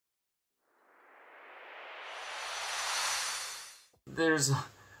there's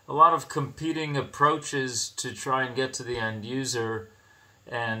a lot of competing approaches to try and get to the end user,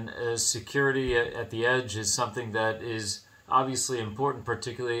 and security at the edge is something that is obviously important,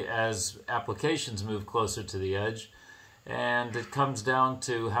 particularly as applications move closer to the edge. And it comes down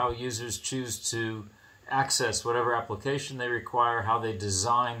to how users choose to access whatever application they require, how they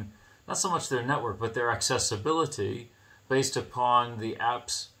design not so much their network, but their accessibility based upon the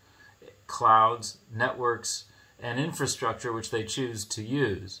apps, clouds, networks, and infrastructure which they choose to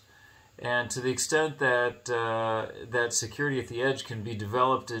use. And to the extent that that security at the edge can be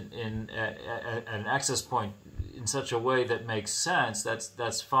developed in an access point in such a way that makes sense,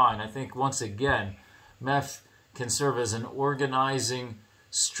 that's fine. I think once again, MEF can serve as an organizing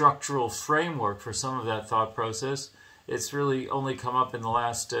structural framework for some of that thought process. It's really only come up in the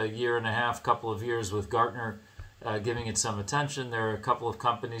last year and a half, couple of years, with Gartner giving it some attention. There are a couple of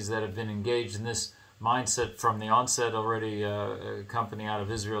companies that have been engaged in this mindset from the onset already. A company out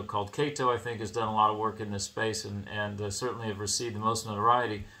of Israel called Cato, I think, has done a lot of work in this space and certainly have received the most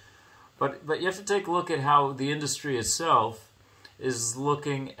notoriety. But you have to take a look at how the industry itself is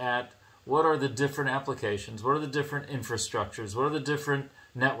looking at what are the different applications, what are the different infrastructures, what are the different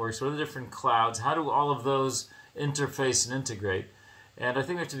networks, what are the different clouds, how do all of those interface and integrate. And I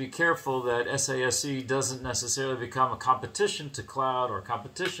think we have to be careful that SASE doesn't necessarily become a competition to cloud or a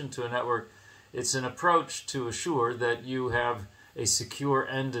competition to a network. It's an approach to assure that you have a secure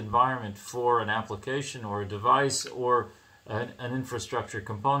end environment for an application or a device or an infrastructure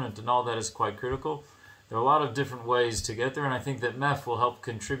component, and all that is quite critical. There are a lot of different ways to get there, and I think that MEF will help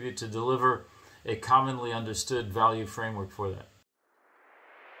contribute to deliver a commonly understood value framework for that.